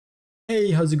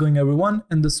Hey, how's it going everyone?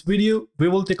 In this video, we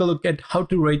will take a look at how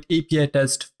to write API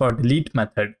test for delete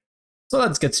method. So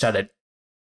let's get started.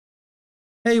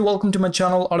 Hey, welcome to my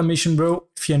channel, Automation Bro.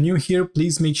 If you're new here,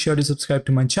 please make sure to subscribe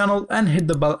to my channel and hit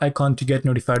the bell icon to get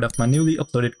notified of my newly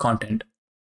uploaded content.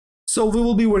 So we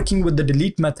will be working with the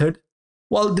delete method.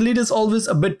 While delete is always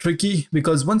a bit tricky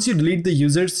because once you delete the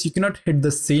users, you cannot hit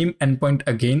the same endpoint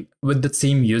again with the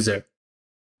same user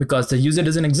because the user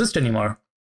doesn't exist anymore.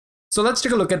 So let's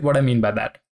take a look at what I mean by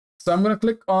that. So I'm going to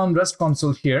click on REST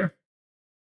console here.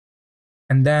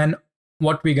 And then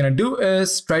what we're going to do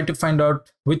is try to find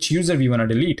out which user we want to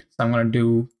delete. So I'm going to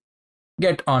do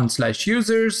get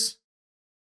on/users.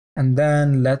 And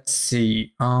then let's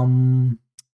see.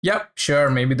 Yep, sure.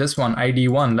 Maybe this one,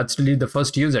 ID1. Let's delete the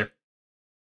first user.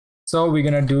 So we're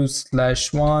going to do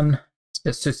 /1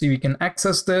 just to see we can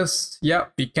access this. Yeah,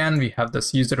 we can. We have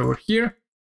this user over here.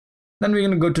 Then we're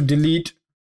going to go to delete.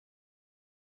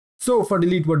 So for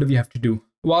delete, what do we have to do?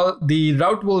 While the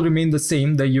route will remain the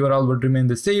same, the URL will remain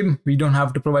the same. We don't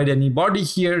have to provide any body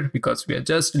here because we are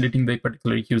just deleting the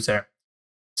particular user.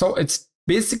 So it's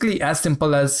basically as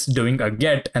simple as doing a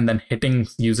get and then hitting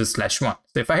user/1.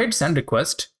 So if I hit send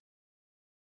request,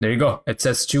 there you go. It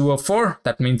says 2 of 4.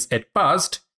 That means it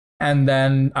passed. And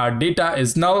then our data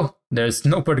is null. There's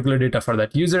no particular data for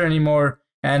that user anymore.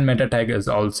 And meta tag is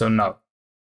also null.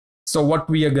 So what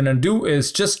we are going to do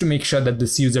is just to make sure that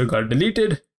this user got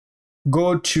deleted,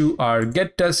 go to our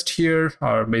get test here,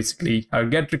 or basically our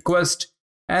get request,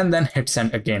 and then hit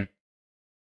send again.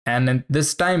 And then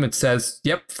this time it says,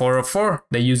 yep, 4 of 4,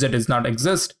 the user does not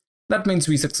exist. That means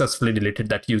we successfully deleted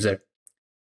that user.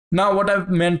 Now what I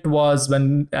meant was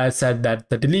when I said that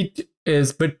the delete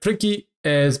is a bit tricky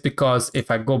is because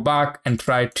if I go back and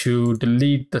try to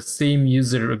delete the same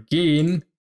user again,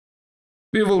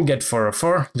 we will get 4 of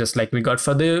 4, just like we got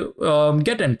for the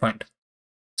get endpoint.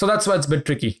 So that's why it's a bit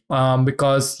tricky,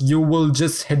 because you will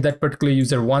just hit that particular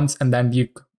user once and then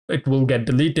it will get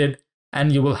deleted,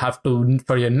 and you will have to,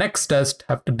 for your next test,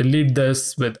 have to delete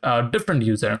this with a different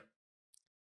user.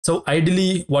 So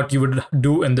ideally, what you would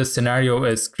do in this scenario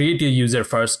is create your user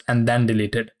first and then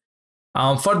delete it.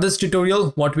 For this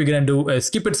tutorial, what we're gonna do is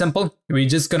keep it simple. We're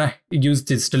just gonna use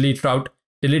this delete route,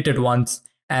 delete it once,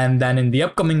 and then in the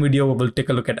upcoming video, we will take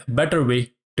a look at a better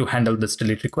way to handle this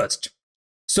delete request.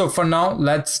 So for now,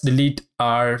 let's delete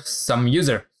our some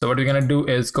user. So what we're going to do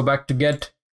is go back to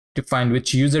get to find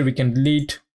which user we can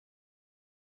delete.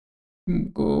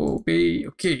 Go away.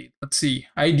 Okay, let's see.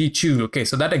 ID2. Okay,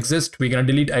 so that exists. We're going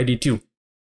to delete ID2. All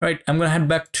right, I'm going to head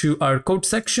back to our code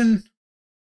section.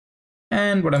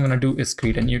 And what I'm going to do is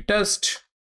create a new test.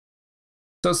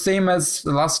 So same as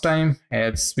the last time,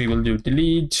 we will do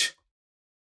delete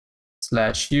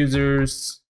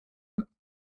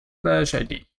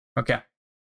 /users/ID. Okay.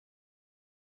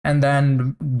 And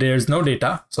then there's no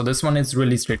data. So this one is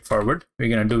really straightforward. We're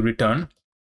going to do return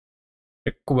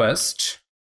request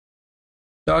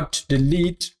dot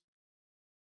delete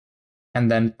and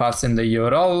then pass in the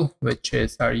URL, which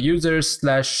is our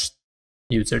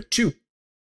user/user2.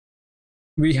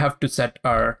 We have to set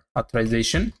our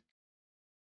authorization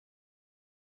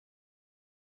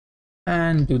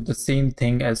and do the same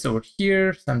thing as over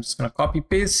here. So I'm just going to copy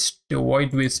paste to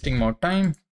avoid wasting more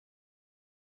time.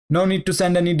 No need to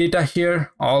send any data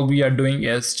here. All we are doing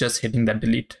is just hitting that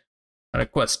delete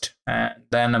request. And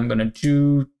then I'm going to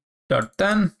do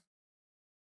 .then.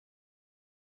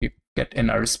 We get in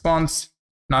our response.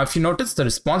 Now, if you notice the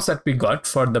response that we got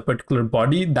for the particular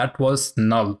body, that was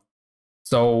null.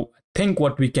 So I think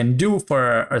what we can do for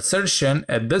our assertion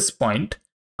at this point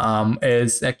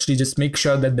is actually just make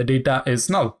sure that the data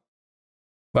is null.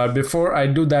 But before I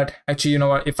do that, actually, you know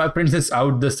what, if I print this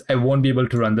out, I won't be able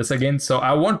to run this again. So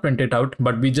I won't print it out,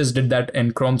 but we just did that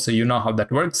in Chrome, so you know how that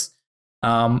works.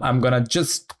 I'm gonna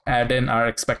just add in our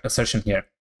expect assertion here.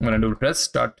 I'm gonna do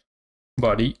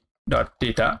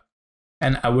rest.body.data,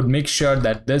 and I would make sure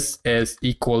that this is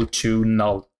equal to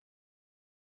null.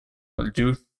 We'll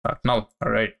do null,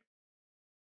 all right.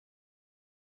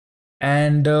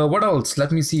 And what else?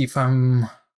 Let me see if I'm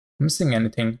missing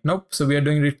anything. Nope. So we are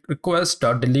doing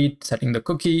request.delete, setting the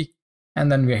cookie,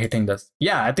 and then we are hitting this.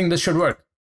 Yeah, I think this should work.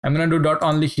 I'm going to do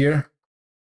 .only here.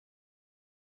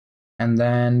 And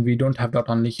then we don't have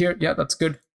 .only here. Yeah, that's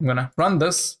good. I'm going to run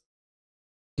this.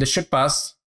 This should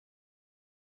pass.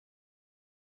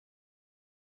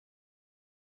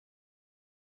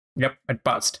 Yep, it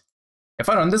passed. If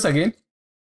I run this again,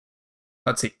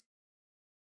 let's see.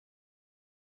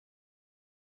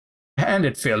 And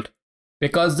it failed.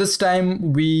 Because this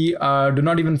time we do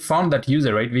not even found that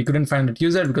user, right? We couldn't find that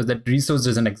user because that resource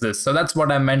doesn't exist. So that's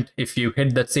what I meant. If you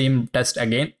hit that same test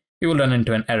again, you will run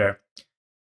into an error.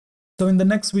 So in the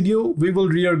next video, we will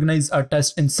reorganize our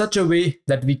test in such a way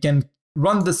that we can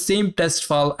run the same test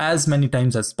file as many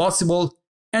times as possible,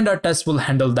 and our test will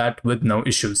handle that with no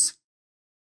issues.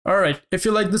 Alright, if you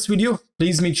like this video,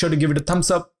 please make sure to give it a thumbs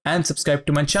up and subscribe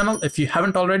to my channel if you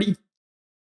haven't already.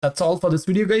 That's all for this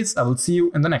video, guys. I will see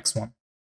you in the next one.